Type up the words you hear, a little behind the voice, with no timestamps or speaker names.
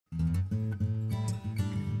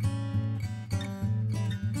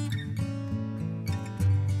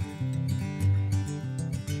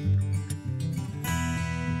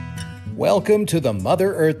Welcome to the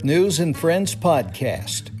Mother Earth News and Friends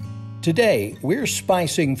podcast. Today, we're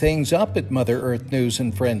spicing things up at Mother Earth News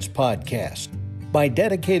and Friends podcast by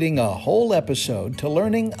dedicating a whole episode to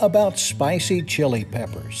learning about spicy chili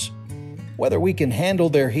peppers. Whether we can handle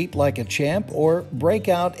their heat like a champ or break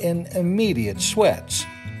out in immediate sweats,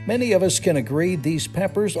 many of us can agree these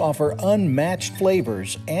peppers offer unmatched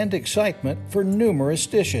flavors and excitement for numerous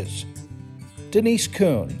dishes. Danise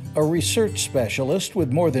Coon, a research specialist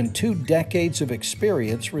with more than 2 decades of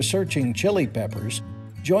experience researching chili peppers,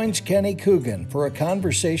 joins Kenny Coogan for a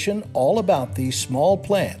conversation all about these small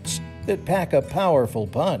plants that pack a powerful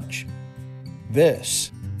punch.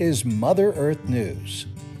 This is Mother Earth News.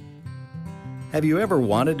 Have you ever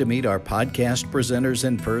wanted to meet our podcast presenters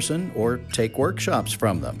in person or take workshops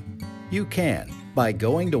from them? You can by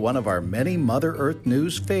going to one of our many Mother Earth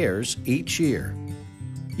News fairs each year.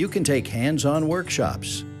 You can take hands-on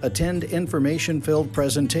workshops, attend information-filled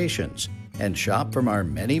presentations, and shop from our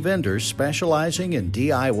many vendors specializing in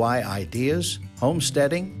DIY ideas,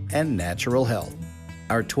 homesteading, and natural health.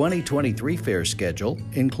 Our 2023 fair schedule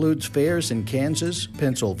includes fairs in Kansas,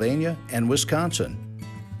 Pennsylvania, and Wisconsin.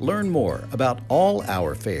 Learn more about all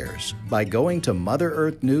our fairs by going to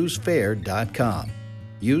MotherEarthNewsFair.com.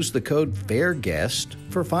 Use the code FAIRGUEST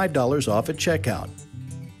for $5 off at checkout.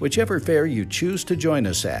 Whichever fair you choose to join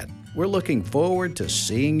us at, we're looking forward to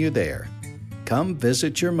seeing you there. Come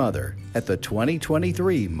visit your mother at the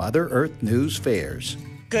 2023 Mother Earth News Fairs.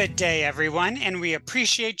 Good day, everyone, and we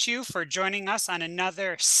appreciate you for joining us on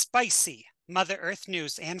another spicy Mother Earth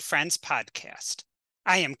News and Friends podcast.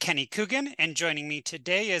 I am Kenny Coogan, and joining me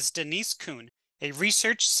today is Danise Coon, a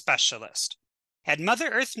research specialist. At Mother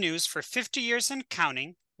Earth News for 50 years and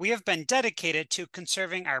counting, we have been dedicated to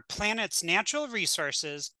conserving our planet's natural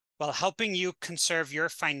resources while helping you conserve your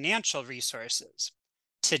financial resources.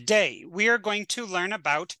 Today, we are going to learn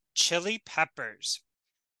about chili peppers.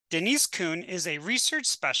 Danise Coon is a research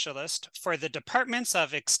specialist for the Departments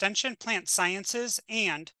of Extension Plant Sciences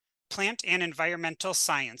and Plant and Environmental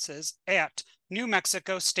Sciences at New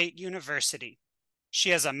Mexico State University.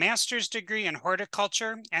 She has a master's degree in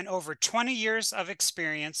horticulture and over 20 years of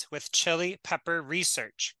experience with chili pepper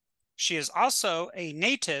research. She is also a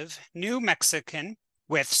native New Mexican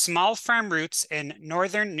with small farm roots in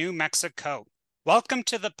northern New Mexico. Welcome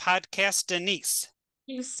to the podcast, Danise.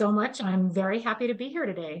 Thank you so much. I'm very happy to be here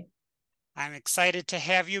today. I'm excited to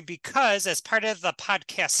have you because as part of the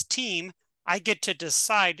podcast team, I get to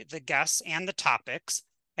decide the guests and the topics.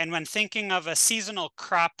 And when thinking of a seasonal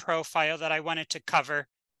crop profile that I wanted to cover,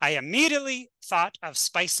 I immediately thought of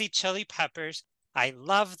spicy chili peppers. I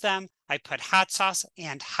love them. I put hot sauce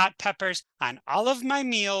and hot peppers on all of my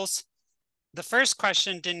meals. The first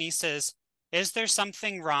question, Danise, is there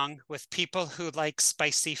something wrong with people who like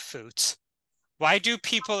spicy foods? Why do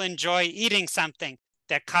people enjoy eating something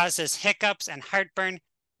that causes hiccups and heartburn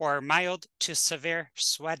or mild to severe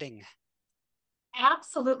sweating?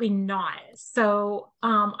 Absolutely not. So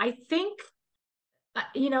I think,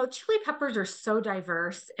 chili peppers are so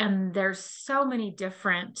diverse and there's so many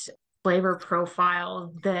different flavor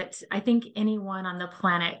profiles that I think anyone on the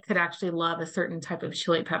planet could actually love a certain type of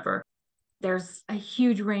chili pepper. There's a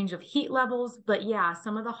huge range of heat levels, but yeah,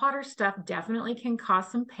 some of the hotter stuff definitely can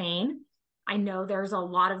cause some pain. I know there's a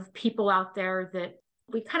lot of people out there that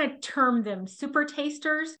we kind of term them super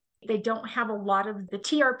tasters. They don't have a lot of the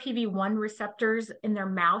TRPV1 receptors in their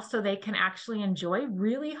mouth, so they can actually enjoy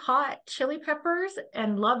really hot chili peppers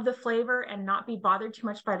and love the flavor and not be bothered too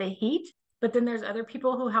much by the heat. But then there's other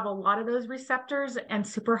people who have a lot of those receptors and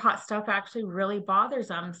super hot stuff actually really bothers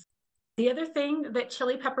them. The other thing that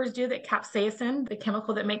chili peppers do that capsaicin, the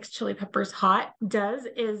chemical that makes chili peppers hot, does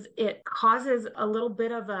is it causes a little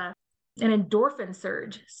bit of an endorphin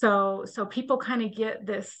surge. So people kind of get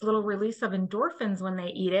this little release of endorphins when they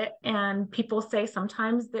eat it. And people say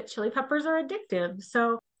sometimes that chili peppers are addictive.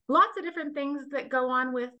 So lots of different things that go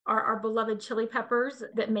on with our beloved chili peppers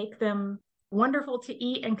that make them wonderful to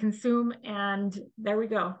eat and consume. And there we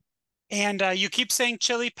go. And you keep saying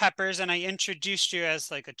chili peppers, and I introduced you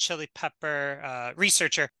as like a chili pepper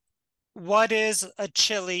researcher. What is a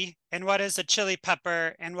chili, and what is a chili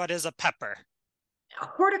pepper, and what is a pepper?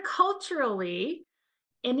 Horticulturally,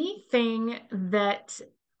 anything that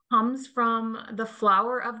comes from the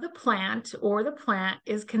flower of the plant or the plant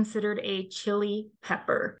is considered a chili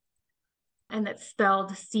pepper. And that's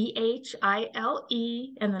spelled Chile,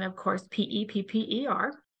 and then of course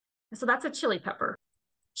Pepper. So that's a chili pepper.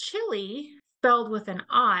 Chili, spelled with an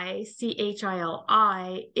I, Chili,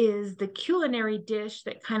 is the culinary dish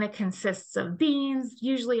that kind of consists of beans,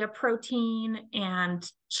 usually a protein, and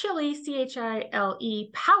chili, Chile,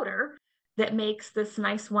 powder that makes this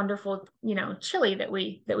nice, wonderful, chili that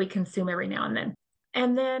we consume every now and then.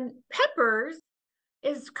 And then peppers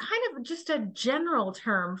is kind of just a general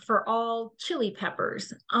term for all chili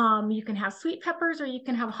peppers. You can have sweet peppers or you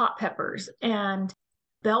can have hot peppers, and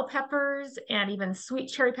bell peppers and even sweet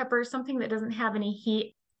cherry peppers, something that doesn't have any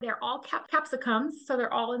heat. They're all capsicums, so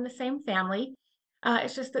they're all in the same family.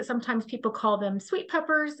 It's just that sometimes people call them sweet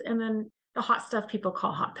peppers, and then the hot stuff people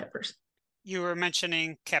call hot peppers. You were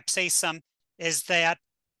mentioning capsaicum. Is that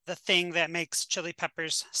the thing that makes chili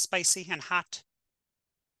peppers spicy and hot?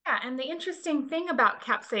 Yeah, and the interesting thing about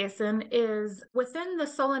capsaicin is within the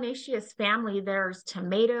Solanaceae family, there's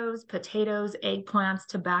tomatoes, potatoes, eggplants,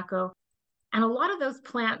 tobacco, and a lot of those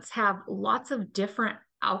plants have lots of different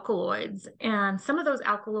alkaloids. And some of those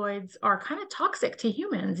alkaloids are kind of toxic to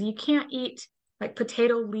humans. You can't eat like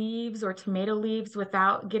potato leaves or tomato leaves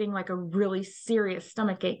without getting like a really serious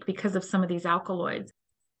stomach ache because of some of these alkaloids.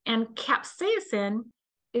 And capsaicin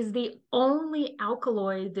is the only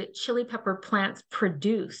alkaloid that chili pepper plants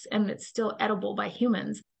produce, and it's still edible by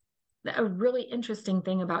humans. A really interesting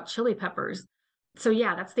thing about chili peppers. So,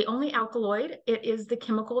 yeah, that's the only alkaloid. It is the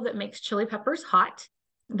chemical that makes chili peppers hot.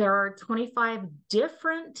 There are 25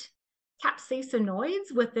 different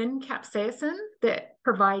capsaicinoids within capsaicin that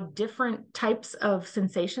provide different types of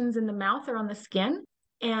sensations in the mouth or on the skin.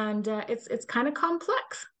 And it's kind of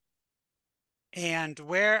complex. And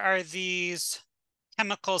where are these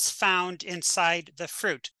chemicals found inside the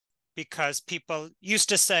fruit? Because people used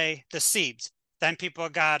to say the seeds. Then people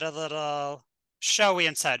got a little showy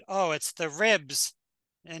and said, oh, it's the ribs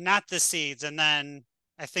and not the seeds. And then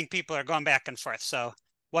I think people are going back and forth. So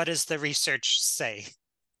what does the research say?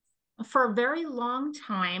 For a very long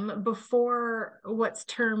time, before what's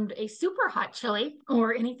termed a super hot chili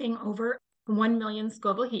or anything over 1 million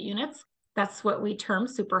Scoville heat units, that's what we term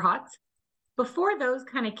super hots. Before those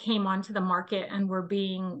kind of came onto the market and were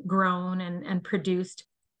being grown and produced,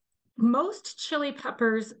 most chili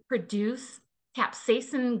peppers produce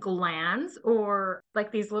capsaicin glands, or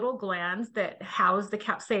like these little glands that house the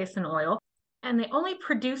capsaicin oil. And they only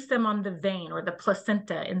produce them on the vein or the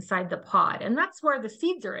placenta inside the pod. And that's where the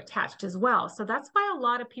seeds are attached as well. So that's why a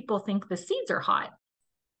lot of people think the seeds are hot.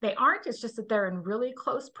 They aren't. It's just that they're in really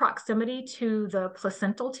close proximity to the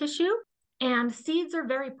placental tissue. And seeds are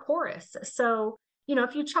very porous. So,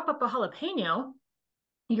 if you chop up a jalapeno,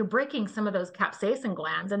 you're breaking some of those capsaicin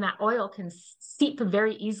glands, and that oil can seep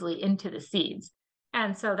very easily into the seeds.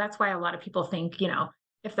 And so that's why a lot of people think,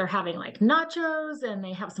 if they're having like nachos and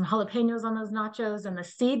they have some jalapenos on those nachos and the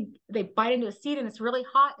seed, they bite into a seed and it's really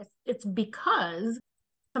hot, it's because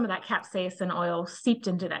some of that capsaicin oil seeped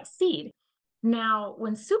into that seed. Now,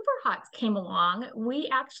 when super hots came along, we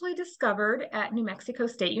actually discovered at New Mexico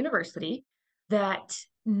State University that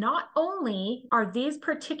not only are these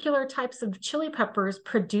particular types of chili peppers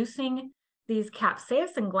producing these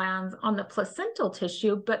capsaicin glands on the placental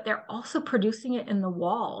tissue, but they're also producing it in the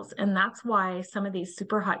walls. And that's why some of these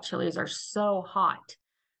super hot chilies are so hot.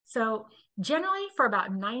 So generally, for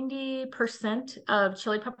about 90% of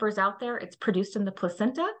chili peppers out there, it's produced in the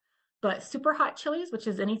placenta. But super hot chilies, which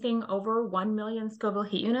is anything over 1 million Scoville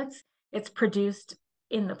heat units, it's produced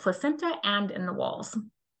in the placenta and in the walls.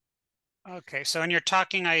 Okay, so when you're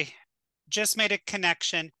talking, I just made a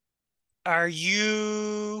connection. Are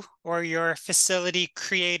you or your facility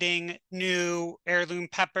creating new heirloom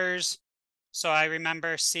peppers? So I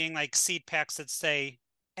remember seeing like seed packs that say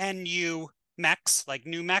NU Mex, like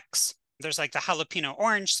New Mex. There's like the jalapeno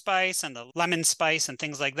orange spice and the lemon spice and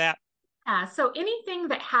things like that. So anything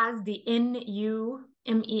that has the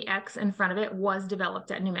NUMEX in front of it was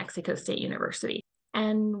developed at New Mexico State University.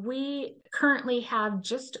 And we currently have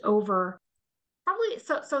just over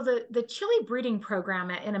the chili breeding program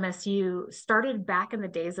at NMSU started back in the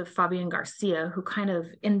days of Fabian Garcia, who kind of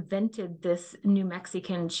invented this New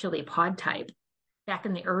Mexican chili pod type back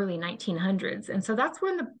in the early 1900s. And so that's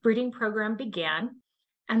when the breeding program began.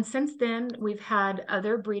 And since then, we've had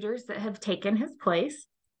other breeders that have taken his place.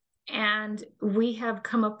 And we have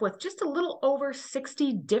come up with just a little over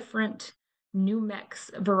 60 different New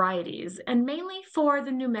Mex varieties, and mainly for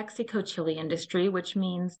the New Mexico chili industry, which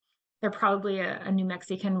means they're probably a New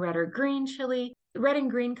Mexican red or green chili. Red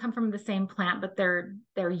and green come from the same plant, but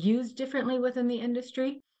they're used differently within the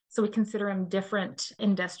industry. So we consider them different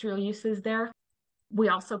industrial uses there. We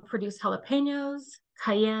also produce jalapenos,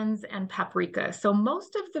 cayennes, and paprika. So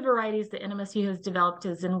most of the varieties that NMSU has developed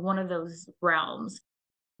is in one of those realms.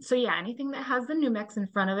 So yeah, anything that has the New Mex in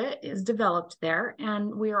front of it is developed there.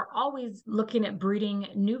 And we are always looking at breeding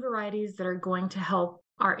new varieties that are going to help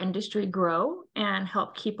our industry grow and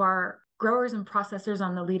help keep our growers and processors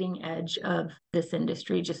on the leading edge of this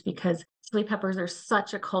industry, just because chili peppers are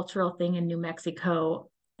such a cultural thing in New Mexico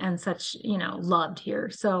and such, loved here.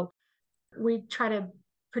 So we try to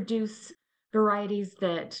produce varieties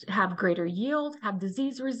that have greater yield, have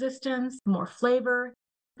disease resistance, more flavor.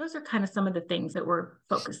 Those are kind of some of the things that we're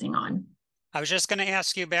focusing on. I was just going to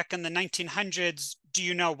ask you, back in the 1900s, do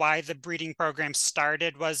you know why the breeding program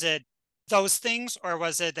started? Was it those things, or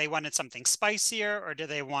was it they wanted something spicier, or do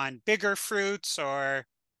they want bigger fruits, or,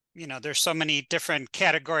 there's so many different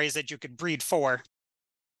categories that you could breed for?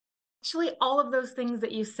 Actually, all of those things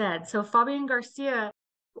that you said. So Fabian Garcia,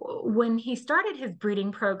 when he started his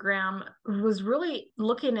breeding program, was really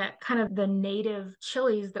looking at kind of the native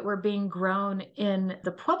chilies that were being grown in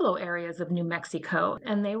the Pueblo areas of New Mexico.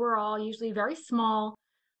 And they were all usually very small,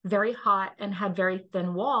 very hot, and had very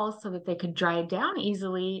thin walls so that they could dry down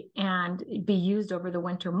easily and be used over the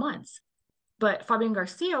winter months. But Fabian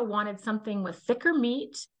Garcia wanted something with thicker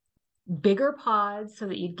meat, bigger pods so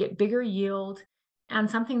that you'd get bigger yield, and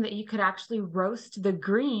something that you could actually roast the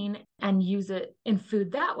green and use it in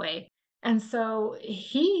food that way. And so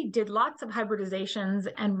he did lots of hybridizations,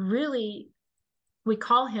 and really, we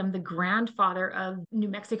call him the grandfather of New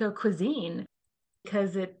Mexico cuisine,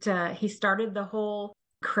 because he started the whole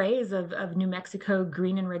craze of New Mexico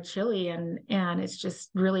green and red chili, and it's just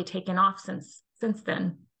really taken off since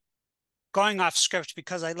then. Going off script,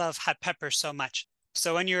 because I love hot pepper so much.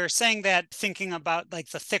 So when you were saying that, thinking about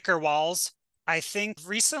like the thicker walls, I think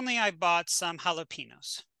recently I bought some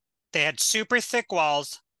jalapenos. They had super thick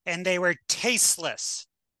walls and they were tasteless.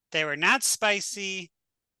 They were not spicy.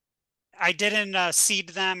 I didn't seed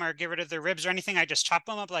them or get rid of the ribs or anything. I just chopped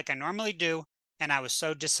them up like I normally do, and I was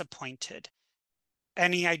so disappointed.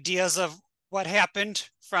 Any ideas of what happened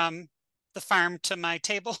from the farm to my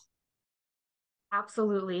table?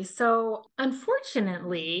 Absolutely. So,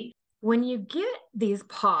 unfortunately, when you get these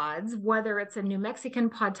pods, whether it's a New Mexican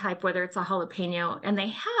pod type, whether it's a jalapeno, and they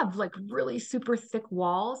have like really super thick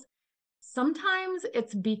walls, sometimes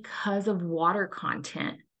it's because of water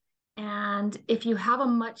content. And if you have a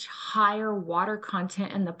much higher water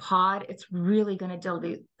content in the pod, it's really going to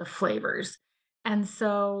dilute the flavors. And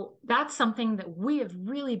so that's something that we have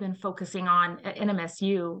really been focusing on at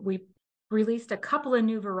NMSU. We released a couple of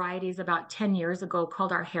new varieties about 10 years ago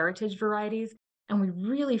called our heritage varieties. And we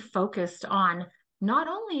really focused on not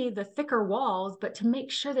only the thicker walls, but to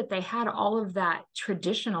make sure that they had all of that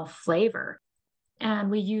traditional flavor.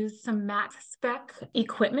 And we used some max spec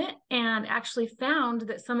equipment and actually found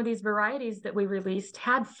that some of these varieties that we released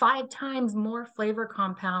had 5 times more flavor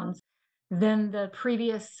compounds than the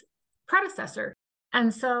previous predecessor.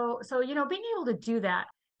 And so being able to do that.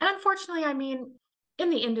 And unfortunately, I mean, in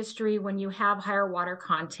the industry, when you have higher water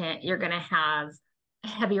content, you're going to have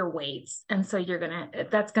heavier weights. And so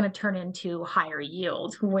that's going to turn into higher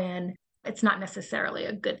yield, when it's not necessarily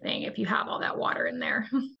a good thing if you have all that water in there.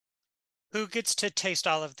 Who gets to taste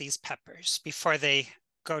all of these peppers before they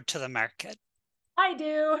go to the market? I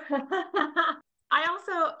do. I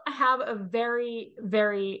also have a very,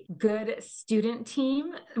 very good student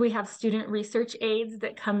team. We have student research aides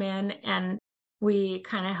that come in, and we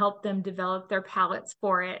kind of help them develop their palates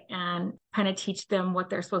for it and kind of teach them what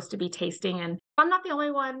they're supposed to be tasting. And I'm not the only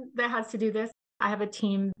one that has to do this. I have a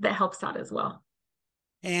team that helps out as well.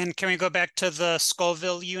 And can we go back to the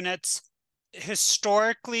Scoville units?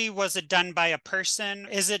 Historically, was it done by a person?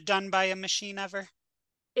 Is it done by a machine ever?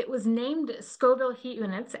 It was named Scoville heat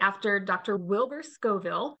units after Dr. Wilbur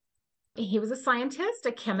Scoville. He was a scientist,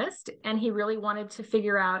 a chemist, and he really wanted to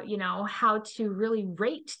figure out, how to really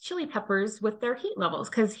rate chili peppers with their heat levels,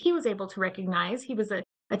 because he was able to recognize, he was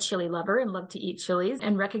a chili lover and loved to eat chilies,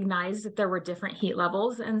 and recognized that there were different heat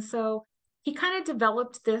levels. And so he kind of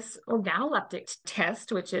developed this organoleptic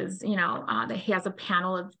test, which is, that he has a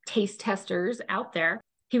panel of taste testers out there.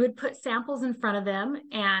 He would put samples in front of them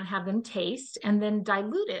and have them taste, and then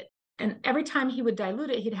dilute it. And every time he would dilute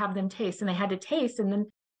it, he'd have them taste, and they had to taste. And then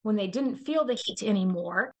when they didn't feel the heat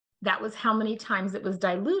anymore, that was how many times it was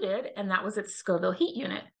diluted, and that was its Scoville heat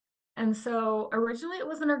unit. And so originally it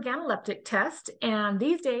was an organoleptic test, and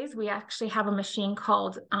these days we actually have a machine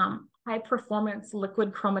called high performance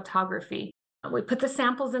liquid chromatography. We put the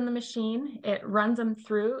samples in the machine, it runs them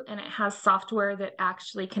through, and it has software that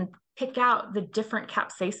actually can pick out the different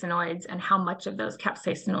capsaicinoids and how much of those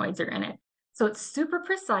capsaicinoids are in it. So it's super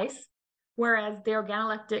precise, whereas the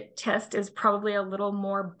organoleptic test is probably a little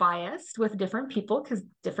more biased with different people, because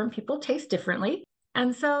different people taste differently.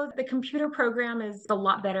 And so the computer program is a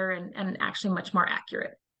lot better and actually much more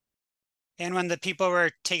accurate. And when the people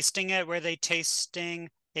were tasting it, were they tasting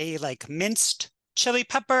a like minced chili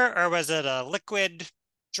pepper, or was it a liquid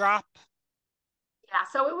drop? Yeah,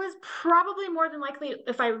 so it was probably more than likely,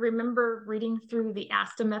 if I remember reading through the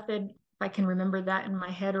ASTA method, if I can remember that in my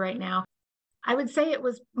head right now, I would say it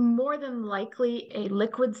was more than likely a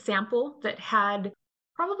liquid sample that had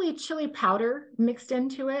probably chili powder mixed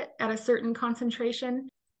into it at a certain concentration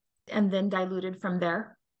and then diluted from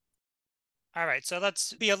there. All right, so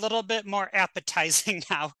let's be a little bit more appetizing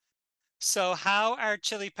now. So, how are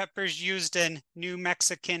chili peppers used in New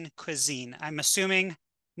Mexican cuisine? I'm assuming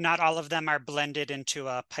not all of them are blended into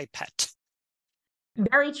a pipette.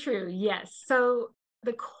 Very true. Yes. So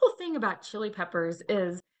the cool thing about chili peppers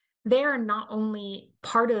is they are not only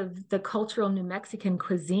part of the cultural New Mexican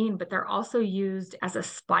cuisine, but they're also used as a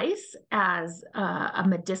spice, as a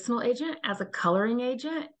medicinal agent, as a coloring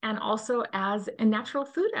agent, and also as a natural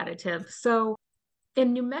food additive. So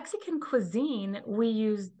in New Mexican cuisine, we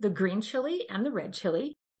use the green chili and the red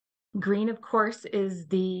chili. Green, of course, is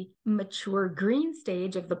the mature green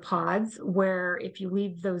stage of the pods, where if you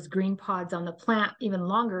leave those green pods on the plant even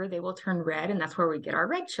longer, they will turn red, and that's where we get our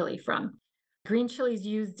red chili from. Green chili is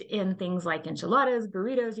used in things like enchiladas,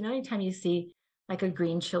 burritos. Anytime you see like a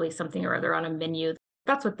green chili, something or other on a menu,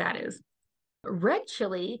 that's what that is. Red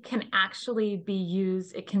chili can actually be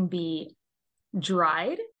used, it can be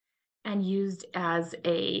dried and used as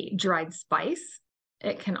a dried spice.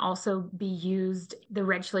 It can also be used, the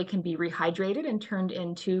red chili can be rehydrated and turned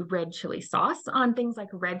into red chili sauce on things like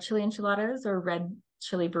red chili enchiladas or red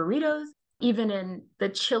chili burritos, even in the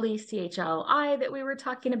chili CHLI that we were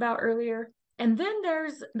talking about earlier. And then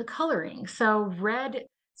there's the coloring. So red,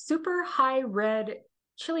 super high red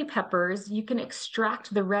chili peppers, you can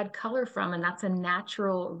extract the red color from, and that's a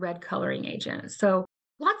natural red coloring agent. So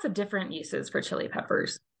lots of different uses for chili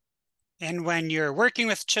peppers. And when you're working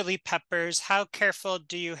with chili peppers, how careful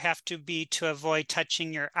do you have to be to avoid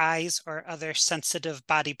touching your eyes or other sensitive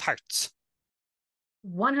body parts?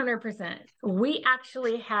 100%. We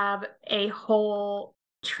actually have a whole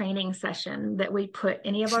training session that we put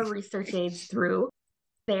any of our research aides through.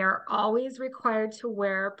 They are always required to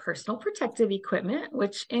wear personal protective equipment,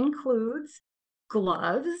 which includes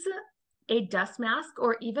gloves, a dust mask,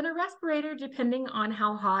 or even a respirator, depending on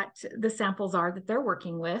how hot the samples are that they're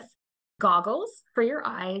working with, goggles for your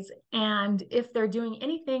eyes. And if they're doing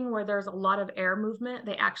anything where there's a lot of air movement,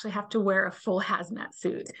 they actually have to wear a full hazmat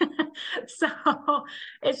suit. So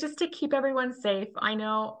it's just to keep everyone safe. I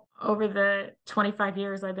know over the 25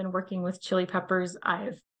 years I've been working with chili peppers,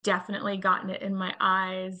 I've definitely gotten it in my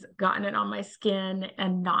eyes, gotten it on my skin,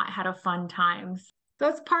 and not had a fun time. So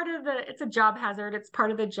it's part of it's a job hazard. It's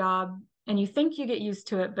part of the job. And you think you get used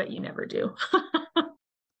to it, but you never do.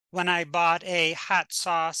 When I bought a hot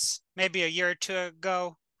sauce, maybe a year or two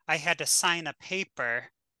ago, I had to sign a paper,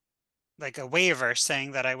 like a waiver,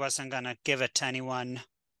 saying that I wasn't going to give it to anyone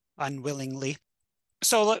unwillingly.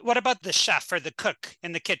 So what about the chef or the cook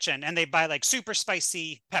in the kitchen and they buy like super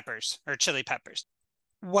spicy peppers or chili peppers?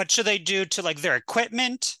 What should they do to like their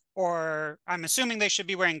equipment? Or I'm assuming they should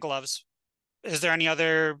be wearing gloves. Is there any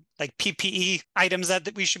other like PPE items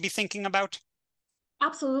that we should be thinking about?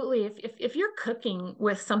 Absolutely. If you're cooking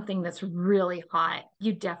with something that's really hot,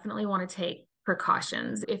 you definitely want to take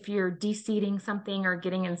precautions. If you're de-seeding something or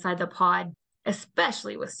getting inside the pod,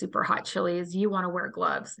 especially with super hot chilies, you want to wear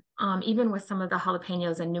gloves. Even with some of the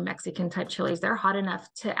jalapenos and New Mexican type chilies, they're hot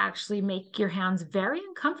enough to actually make your hands very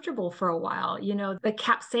uncomfortable for a while. The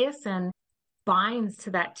capsaicin binds to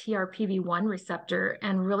that TRPV1 receptor,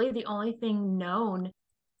 and really the only thing known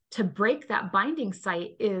to break that binding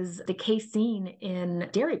site is the casein in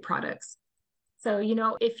dairy products. So,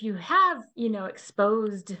 if you have,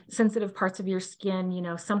 exposed sensitive parts of your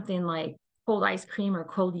skin, something like cold ice cream or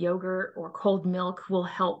cold yogurt or cold milk will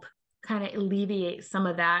help kind of alleviate some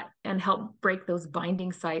of that and help break those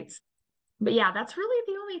binding sites. But yeah, that's really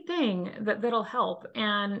the only thing that'll help.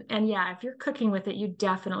 And yeah, if you're cooking with it, you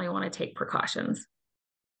definitely want to take precautions.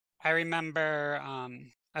 I remember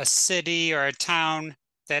a city or a town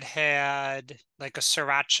that had like a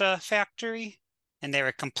sriracha factory, and they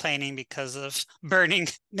were complaining because of burning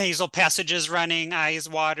nasal passages running, eyes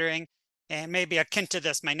watering. And maybe akin to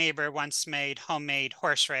this, my neighbor once made homemade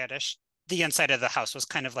horseradish. The inside of the house was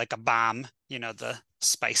kind of like a bomb, the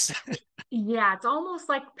spice. Yeah, it's almost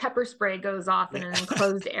like pepper spray goes off in Yeah. an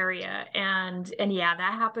enclosed area. And yeah,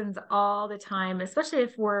 that happens all the time, especially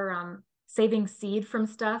if we're saving seed from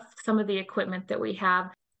stuff. Some of the equipment that we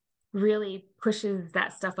have really pushes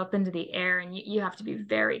that stuff up into the air, and you have to be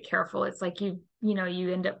very careful. It's like you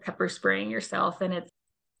end up pepper spraying yourself, and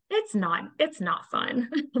it's not fun.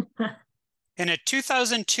 In a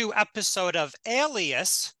 2002 episode of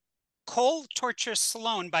Alias, Cole tortures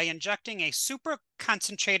Sloan by injecting a super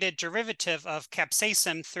concentrated derivative of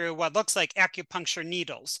capsaicin through what looks like acupuncture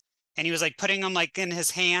needles. And he was like putting them like in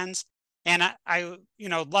his hands. And I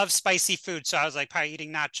love spicy food. So I was like probably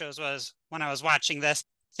eating nachos was when I was watching this,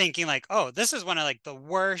 thinking like, oh, this is one of like the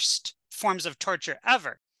worst forms of torture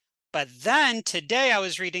ever. But then today I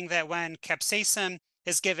was reading that when capsaicin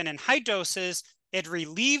is given in high doses, it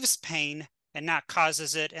relieves pain and not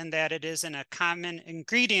causes it, and that it is a common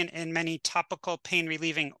ingredient in many topical pain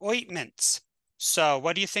relieving ointments. So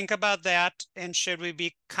what do you think about that? And should we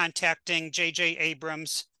be contacting J.J.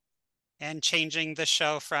 Abrams and changing the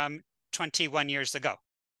show from 21 years ago?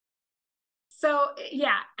 So,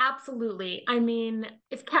 yeah, absolutely. I mean,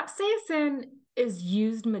 if capsaicin is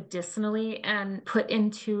used medicinally and put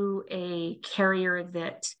into a carrier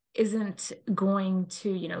that isn't going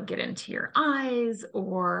to, get into your eyes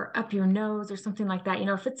or up your nose or something like that,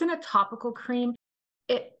 if it's in a topical cream,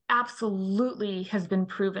 it absolutely has been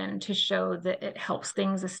proven to show that it helps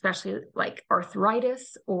things, especially like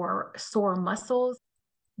arthritis or sore muscles,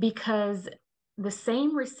 because the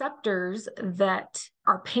same receptors that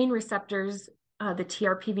are pain receptors, the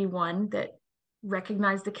TRPV1 that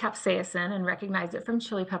recognize the capsaicin and recognize it from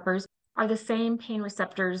chili peppers, are the same pain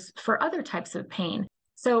receptors for other types of pain.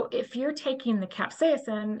 So if you're taking the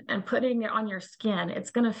capsaicin and putting it on your skin,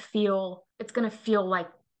 it's going to feel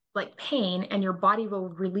like pain, and your body will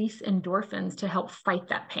release endorphins to help fight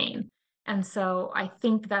that pain. And so I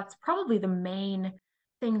think that's probably the main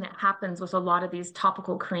thing that happens with a lot of these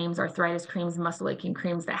topical creams, arthritis creams, muscle aching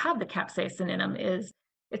creams that have the capsaicin in them, is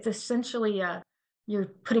it's essentially you're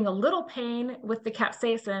putting a little pain with the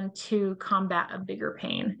capsaicin to combat a bigger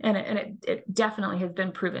pain. And it definitely has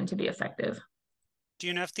been proven to be effective. Do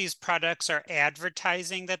you know if these products are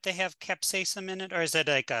advertising that they have capsaicin in it, or is it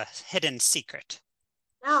like a hidden secret?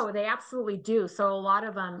 No, they absolutely do. So a lot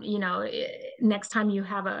of them, next time you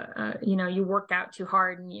have you work out too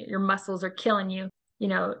hard and your muscles are killing you,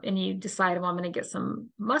 and you decide, well, I'm going to get some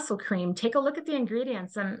muscle cream, take a look at the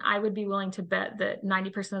ingredients. And I would be willing to bet that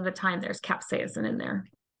 90% of the time there's capsaicin in there.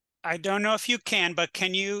 I don't know if you can, but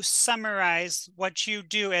can you summarize what you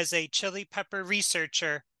do as a chili pepper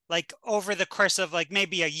researcher, like over the course of like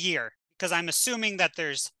maybe a year? Because I'm assuming that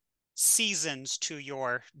there's seasons to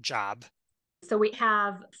your job. So we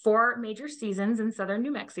have 4 major seasons in southern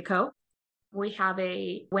New Mexico. We have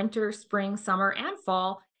a winter, spring, summer, and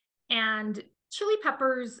fall. And chili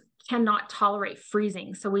peppers cannot tolerate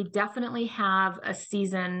freezing. So we definitely have a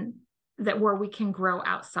season where we can grow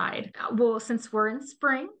outside. Well, since we're in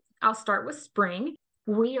spring, I'll start with spring.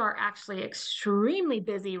 We are actually extremely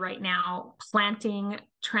busy right now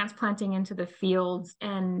transplanting into the fields,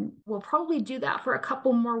 and we'll probably do that for a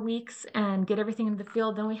couple more weeks and get everything into the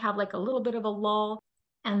field. Then we have like a little bit of a lull,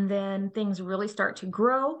 and then things really start to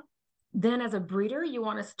grow. Then as a breeder, you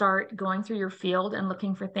want to start going through your field and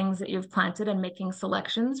looking for things that you've planted and making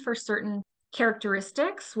selections for certain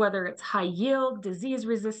characteristics, whether it's high yield, disease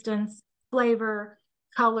resistance, flavor,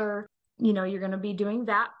 color. You're going to be doing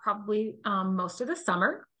that probably most of the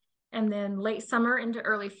summer. And then late summer into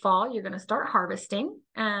early fall, you're going to start harvesting.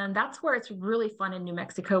 And that's where it's really fun in New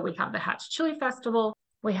Mexico. We have the Hatch Chili Festival.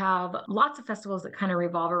 We have lots of festivals that kind of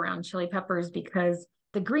revolve around chili peppers because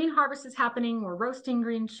the green harvest is happening. We're roasting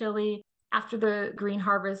green chili. After the green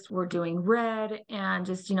harvest, we're doing red, and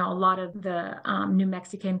just, a lot of the New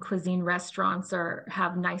Mexican cuisine restaurants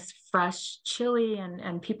have nice fresh chili,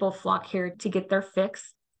 and people flock here to get their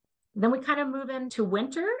fix. Then we kind of move into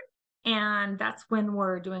winter, and that's when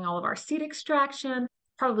we're doing all of our seed extraction,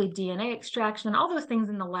 probably DNA extraction, all those things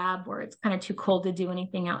in the lab where it's kind of too cold to do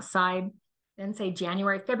anything outside. Then say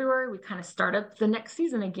January, February, we kind of start up the next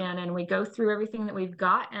season again, and we go through everything that we've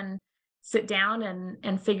got and sit down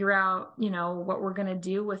and figure out, what we're going to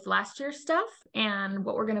do with last year's stuff and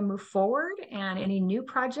what we're going to move forward and any new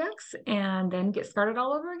projects, and then get started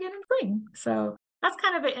all over again in spring. So that's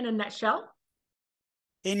kind of it in a nutshell.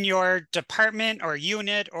 In your department or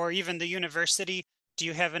unit or even the university, do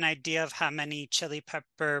you have an idea of how many chili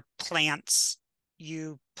pepper plants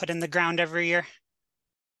you put in the ground every year?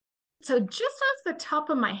 So just off the top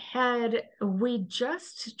of my head, we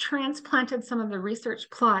just transplanted some of the research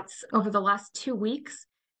plots over the last 2 weeks.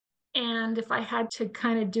 And if I had to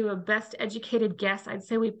kind of do a best educated guess, I'd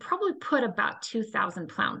say we probably put about 2,000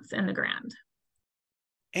 plants in the ground.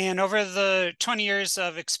 And over the 20 years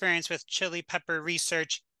of experience with chili pepper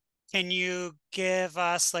research, can you give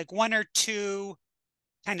us like one or two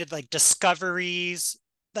kind of like discoveries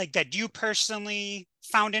like that you personally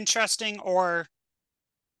found interesting or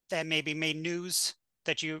that maybe made news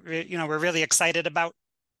that you were really excited about?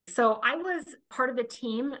 So I was part of the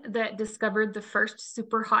team that discovered the first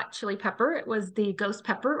super hot chili pepper. It was the ghost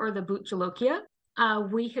pepper, or the boot jolokia.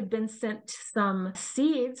 We had been sent some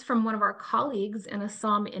seeds from one of our colleagues in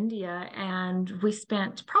Assam, India, and we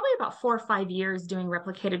spent probably about 4 or 5 years doing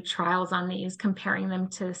replicated trials on these, comparing them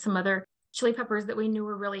to some other chili peppers that we knew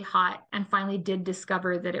were really hot, and finally did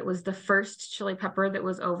discover that it was the first chili pepper that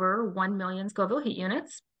was over 1 million Scoville heat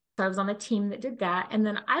units. So I was on the team that did that. And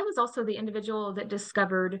then I was also the individual that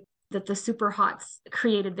discovered that the super hots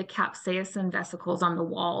created the capsaicin vesicles on the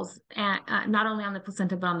walls, and not only on the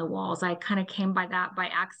placenta, but on the walls. I kind of came by that by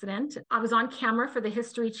accident. I was on camera for the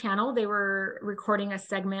History Channel. They were recording a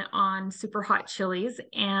segment on super hot chilies,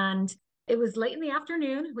 and it was late in the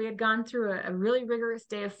afternoon. We had gone through a really rigorous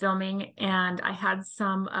day of filming, and I had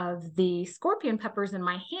some of the scorpion peppers in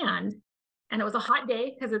my hand. And it was a hot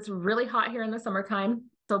day because it's really hot here in the summertime.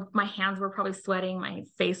 So my hands were probably sweating, my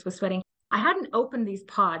face was sweating. I hadn't opened these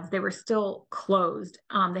pods. They were still closed.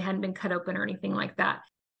 They hadn't been cut open or anything like that.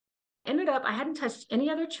 Ended up, I hadn't touched any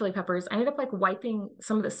other chili peppers. I ended up like wiping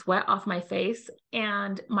some of the sweat off my face,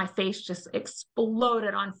 and my face just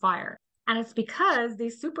exploded on fire. And it's because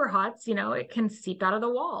these super hots, it can seep out of the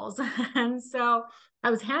walls. And so I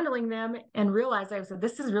was handling them and realized, I said,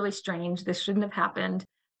 this is really strange. This shouldn't have happened.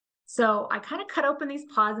 So I kind of cut open these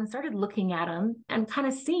pods and started looking at them and kind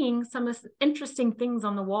of seeing some interesting things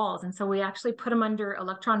on the walls. And so we actually put them under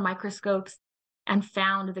electron microscopes and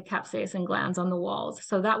found the capsaicin glands on the walls.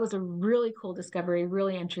 So that was a really cool discovery,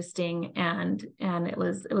 really interesting, and it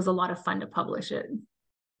was a lot of fun to publish it.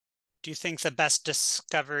 Do you think the best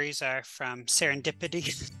discoveries are from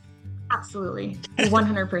serendipity? Absolutely,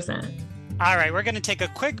 100%. All right, we're going to take a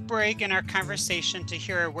quick break in our conversation to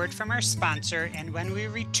hear a word from our sponsor, and when we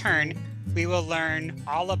return, we will learn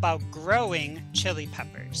all about growing chili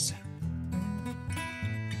peppers.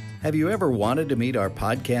 Have you ever wanted to meet our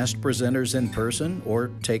podcast presenters in person or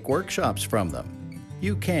take workshops from them?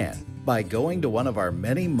 You can by going to one of our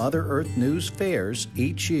many Mother Earth News fairs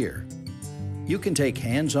each year. You can take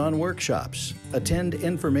hands-on workshops, attend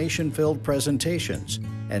information-filled presentations,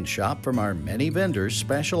 and shop from our many vendors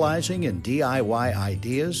specializing in DIY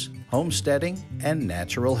ideas, homesteading, and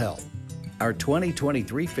natural health. Our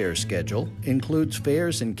 2023 fair schedule includes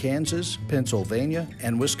fairs in Kansas, Pennsylvania,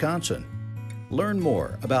 and Wisconsin. Learn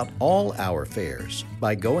more about all our fairs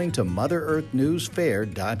by going to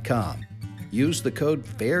motherearthnewsfair.com. Use the code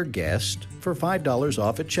FAIRGUEST for $5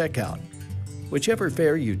 off at checkout. Whichever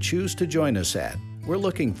fair you choose to join us at, we're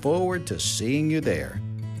looking forward to seeing you there.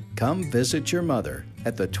 Come visit your mother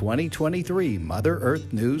at the 2023 Mother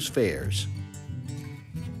Earth News Fairs.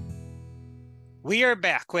 We are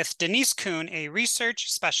back with Danise Coon, a research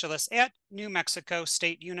specialist at New Mexico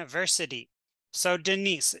State University. So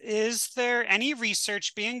Danise, is there any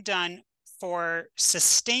research being done for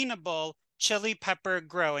sustainable chili pepper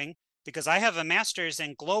growing? Because I have a master's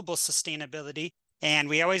in global sustainability, and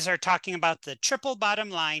we always are talking about the triple bottom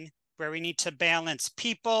line, where we need to balance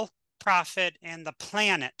people, profit, and the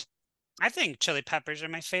planet. I think chili peppers are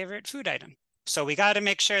my favorite food item. So we got to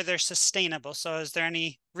make sure they're sustainable. So is there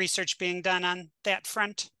any research being done on that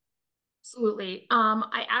front? Absolutely.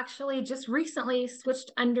 I actually just recently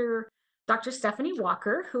switched under Dr. Stephanie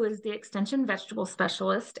Walker, who is the extension vegetable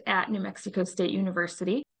specialist at New Mexico State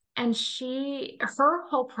University. And her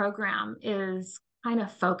whole program kind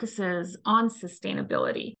of focuses on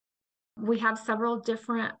sustainability. We have several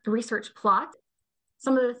different research plots.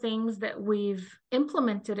 Some of the things that we've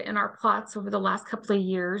implemented in our plots over the last couple of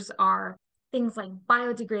years are things like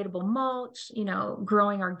biodegradable mulch,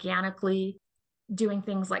 growing organically, doing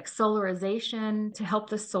things like solarization to help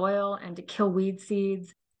the soil and to kill weed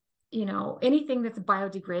seeds. Anything that's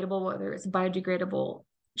biodegradable, whether it's biodegradable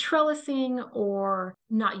trellising or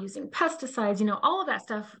not using pesticides, all of that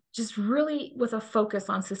stuff, just really with a focus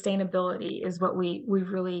on sustainability is what we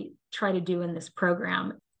really try to do in this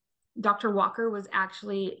program. Dr. Walker was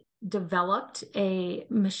actually developed a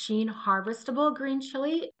machine harvestable green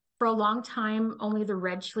chili. For a long time, only the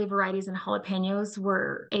red chili varieties and jalapenos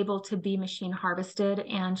were able to be machine harvested,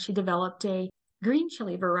 and she developed a green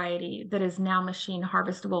chili variety that is now machine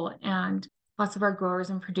harvestable, and lots of our growers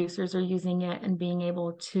and producers are using it and being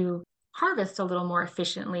able to harvest a little more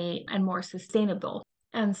efficiently and more sustainable.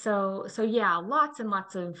 And so yeah, lots and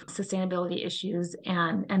lots of sustainability issues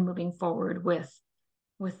and moving forward with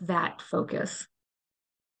that focus.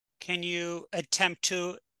 Can you attempt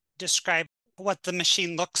to describe what the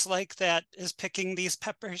machine looks like that is picking these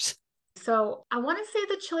peppers? So I want to say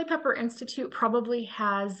the Chili Pepper Institute probably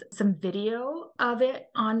has some video of it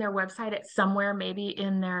on their website. It's somewhere, maybe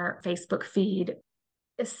in their Facebook feed.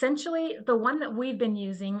 Essentially, the one that we've been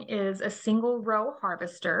using is a single row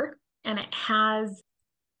harvester, and it has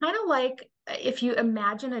kind of like if you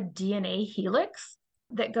imagine a DNA helix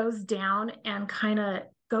that goes down and kind of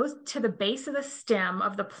goes to the base of the stem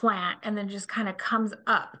of the plant and then just kind of comes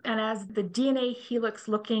up. And as the DNA helix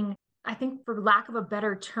looking, I think for lack of a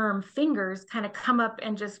better term, fingers kind of come up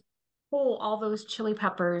and just pull all those chili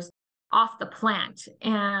peppers off the plant.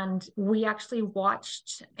 And we actually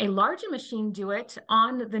watched a larger machine do it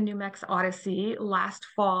on the New Mex Odyssey last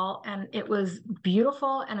fall, and it was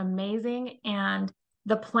beautiful and amazing. And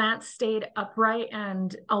the plant stayed upright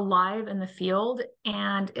and alive in the field,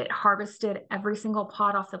 and it harvested every single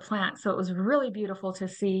pod off the plant. So it was really beautiful to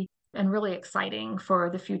see and really exciting for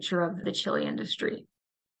the future of the chili industry.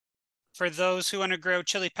 For those who want to grow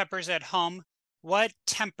chili peppers at home, what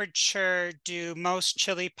temperature do most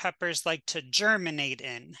chili peppers like to germinate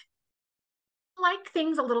in? I like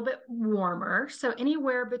things a little bit warmer, so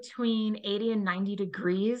anywhere between 80 and 90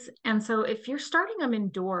 degrees. And so if you're starting them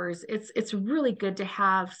indoors, it's really good to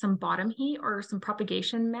have some bottom heat or some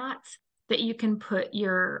propagation mats that you can put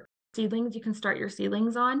your seedlings, you can start your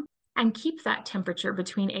seedlings on and keep that temperature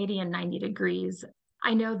between 80 and 90 degrees.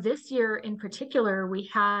 I know this year in particular, we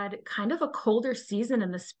had kind of a colder season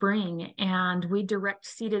in the spring, and we direct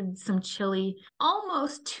seeded some chili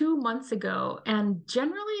almost 2 months ago. And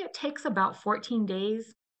generally, it takes about 14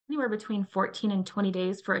 days, anywhere between 14 and 20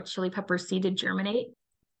 days for a chili pepper seed to germinate.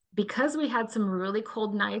 Because we had some really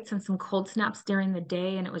cold nights and some cold snaps during the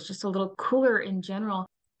day, and it was just a little cooler in general,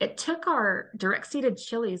 it took our direct seeded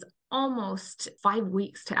chilies almost 5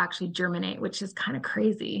 weeks to actually germinate, which is kind of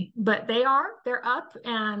crazy. But they're up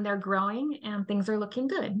and they're growing and things are looking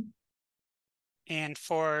good. And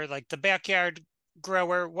for like the backyard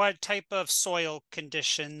grower, what type of soil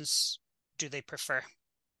conditions do they prefer?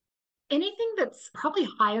 Anything that's probably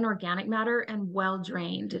high in organic matter and well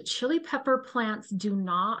drained. Chili pepper plants do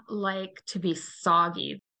not like to be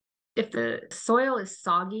soggy. If the soil is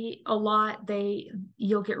soggy a lot,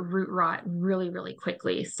 you'll get root rot really, really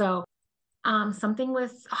quickly. So something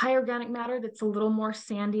with high organic matter that's a little more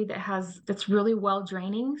sandy, that's really well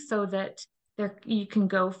draining, so that you can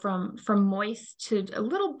go from moist to a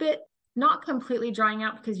little bit, not completely drying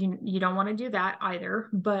out, because you don't want to do that either,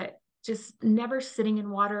 but just never sitting in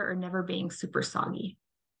water or never being super soggy.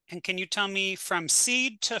 And can you tell me from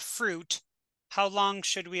seed to fruit, how long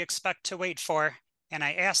should we expect to wait for? And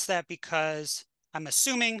I ask that because I'm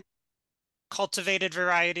assuming cultivated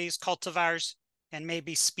varieties, cultivars, and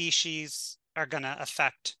maybe species are going to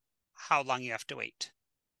affect how long you have to wait.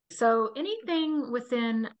 So anything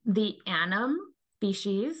within the annum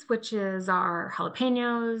species, which is our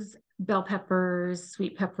jalapenos, bell peppers,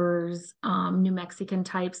 sweet peppers, New Mexican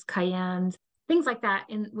types, cayennes, things like that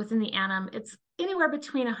within the annum, it's anywhere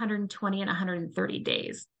between 120 and 130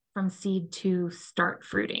 days from seed to start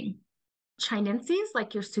fruiting. Chinenses,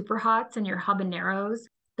 like your super hots and your habaneros,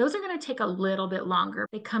 those are going to take a little bit longer.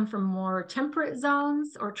 They come from more temperate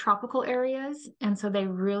zones or tropical areas, and so they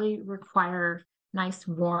really require nice,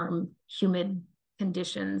 warm, humid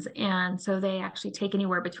conditions. And so they actually take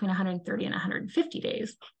anywhere between 130 and 150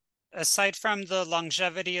 days. Aside from the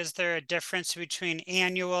longevity, is there a difference between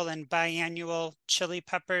annual and biannual chili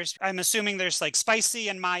peppers? I'm assuming there's like spicy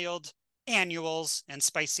and mild annuals and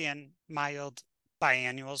spicy and mild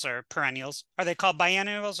biannuals or perennials. Are they called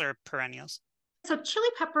biannuals or perennials? So chili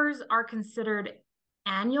peppers are considered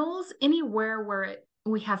annuals anywhere where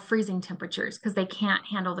we have freezing temperatures, because they can't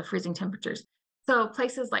handle the freezing temperatures. So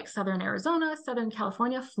places like Southern Arizona, Southern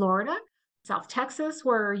California, Florida, South Texas,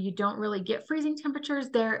 where you don't really get freezing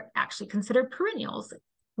temperatures, they're actually considered perennials.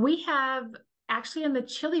 We have actually in the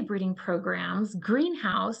chili breeding programs,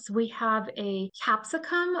 greenhouse, we have a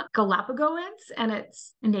capsicum Galapagos, and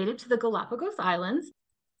it's native to the Galapagos Islands.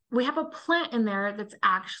 We have a plant in there that's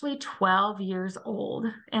actually 12 years old,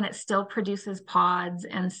 and it still produces pods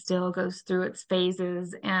and still goes through its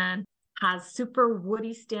phases and has super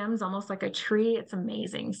woody stems, almost like a tree. It's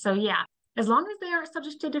amazing. So yeah, as long as they aren't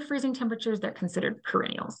subject to freezing temperatures, they're considered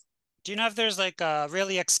perennials. Do you know if there's like a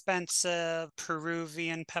really expensive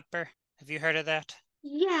Peruvian pepper? Have you heard of that?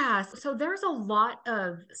 Yeah, so there's a lot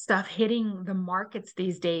of stuff hitting the markets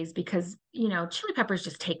these days because, chili peppers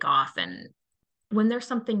just take off, and when there's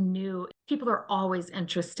something new, people are always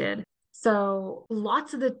interested. So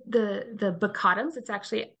lots of the bacatums, it's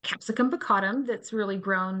actually capsicum bacatum that's really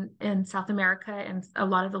grown in South America and a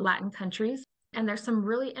lot of the Latin countries. And there's some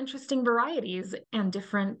really interesting varieties and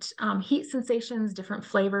different heat sensations, different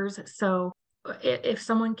flavors. So if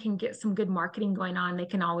someone can get some good marketing going on, they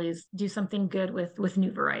can always do something good with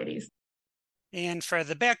new varieties. And for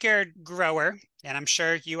the backyard grower, and I'm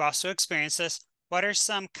sure you also experience this, what are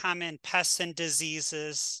some common pests and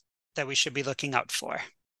diseases that we should be looking out for?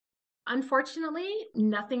 Unfortunately,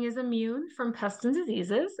 nothing is immune from pests and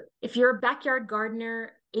diseases. If you're a backyard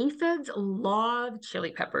gardener, aphids love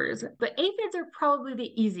chili peppers, but aphids are probably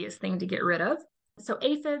the easiest thing to get rid of. So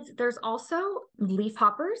aphids, there's also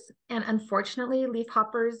leafhoppers, and unfortunately,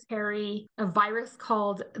 leafhoppers carry a virus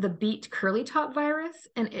called the beet curlytop virus,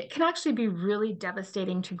 and it can actually be really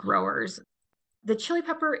devastating to growers. The chili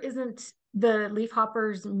pepper isn't the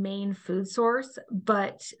leafhopper's main food source,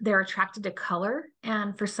 but they're attracted to color.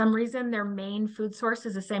 And for some reason, their main food source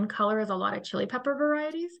is the same color as a lot of chili pepper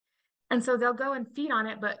varieties. And so they'll go and feed on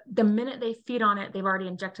it, but the minute they feed on it, they've already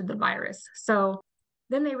injected the virus. So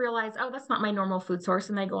then they realize, oh, that's not my normal food source,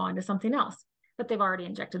 and they go on to something else, but they've already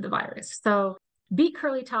injected the virus. So beet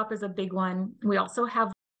curlytop is a big one. We also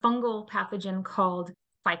have fungal pathogen called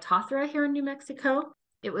Phytophthora here in New Mexico.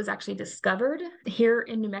 It was actually discovered here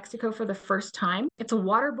in New Mexico for the first time. It's a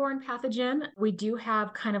waterborne pathogen. We do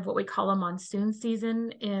have kind of what we call a monsoon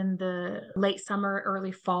season in the late summer,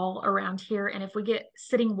 early fall around here. And if we get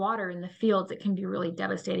sitting water in the fields, it can be really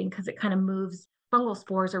devastating because it kind of moves fungal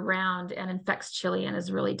spores around and infects chili and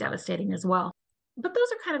is really devastating as well. But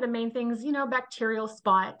those are kind of the main things, bacterial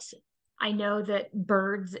spot. I know that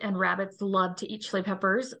birds and rabbits love to eat chili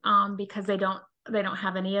peppers because they don't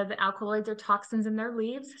have any of the alkaloids or toxins in their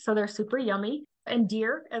leaves, so they're super yummy. And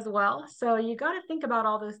deer as well. So you got to think about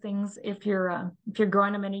all those things if you're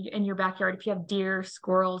growing them in your backyard. If you have deer,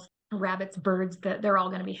 squirrels, rabbits, birds, that they're all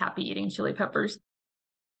going to be happy eating chili peppers.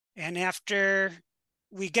 And after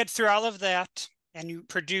we get through all of that and you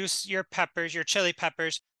produce your peppers, your chili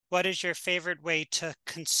peppers, what is your favorite way to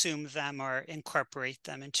consume them or incorporate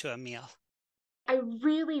them into a meal? I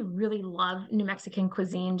really, really love New Mexican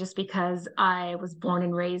cuisine just because I was born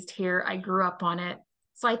and raised here. I grew up on it.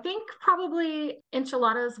 So I think probably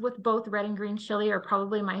enchiladas with both red and green chili are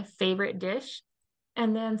probably my favorite dish.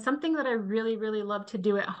 And then something that I really, really love to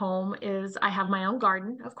do at home is I have my own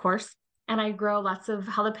garden, of course, and I grow lots of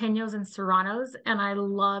jalapenos and serranos. And I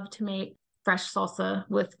love to make fresh salsa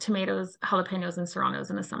with tomatoes, jalapenos, and serranos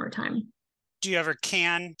in the summertime. Do you ever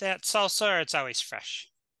can that salsa, or it's always fresh?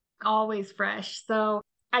 Always fresh. So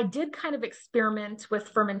I did kind of experiment with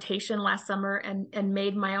fermentation last summer and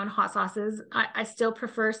made my own hot sauces. I still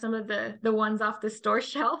prefer some of the ones off the store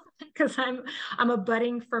shelf because I'm a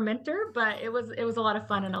budding fermenter, but it was a lot of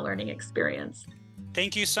fun and a learning experience.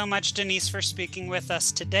 Thank you so much, Danise, for speaking with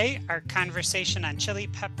us today. Our conversation on chili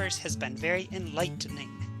peppers has been very enlightening.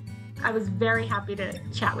 I was very happy to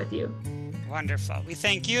chat with you. Wonderful. We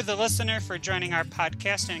thank you, the listener, for joining our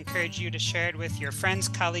podcast and encourage you to share it with your friends,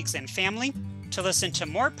 colleagues, and family. To listen to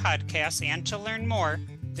more podcasts and to learn more,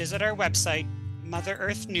 visit our website,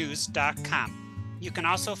 motherearthnews.com. You can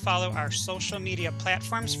also follow our social media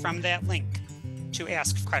platforms from that link to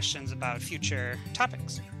ask questions about future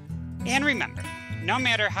topics. And remember, no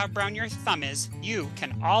matter how brown your thumb is, you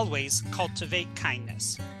can always cultivate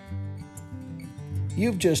kindness.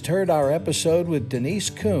 You've just heard our episode with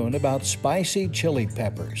Danise Coon about spicy chili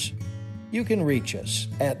peppers. You can reach us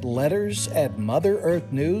at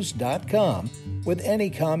letters@motherearthnews.com with any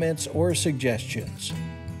comments or suggestions.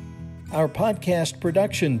 Our podcast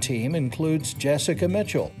production team includes Jessica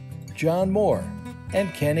Mitchell, John Moore,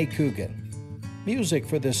 and Kenny Coogan. Music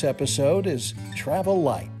for this episode is Travel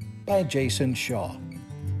Light by Jason Shaw.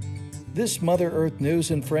 This Mother Earth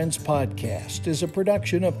News and Friends podcast is a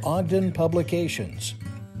production of Ogden Publications.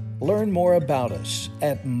 Learn more about us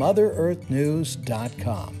at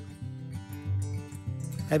motherearthnews.com.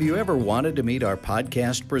 Have you ever wanted to meet our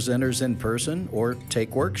podcast presenters in person or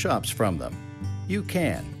take workshops from them? You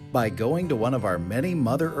can by going to one of our many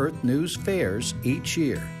Mother Earth News fairs each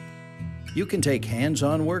year. You can take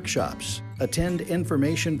hands-on workshops, attend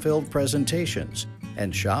information-filled presentations,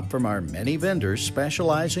 and shop from our many vendors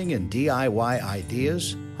specializing in DIY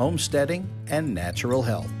ideas, homesteading, and natural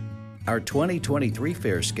health. Our 2023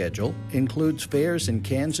 fair schedule includes fairs in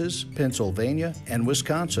Kansas, Pennsylvania, and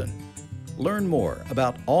Wisconsin. Learn more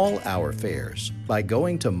about all our fairs by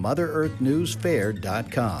going to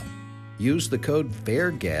motherearthnewsfair.com. Use the code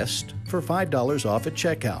FAIRGUEST for $5 off at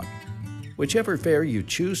checkout. Whichever fair you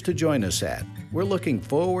choose to join us at, we're looking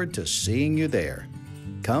forward to seeing you there.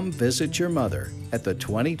 Come visit your mother at the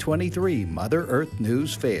 2023 Mother Earth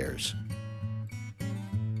News Fairs.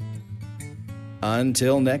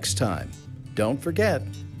 Until next time, don't forget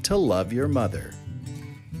to love your mother.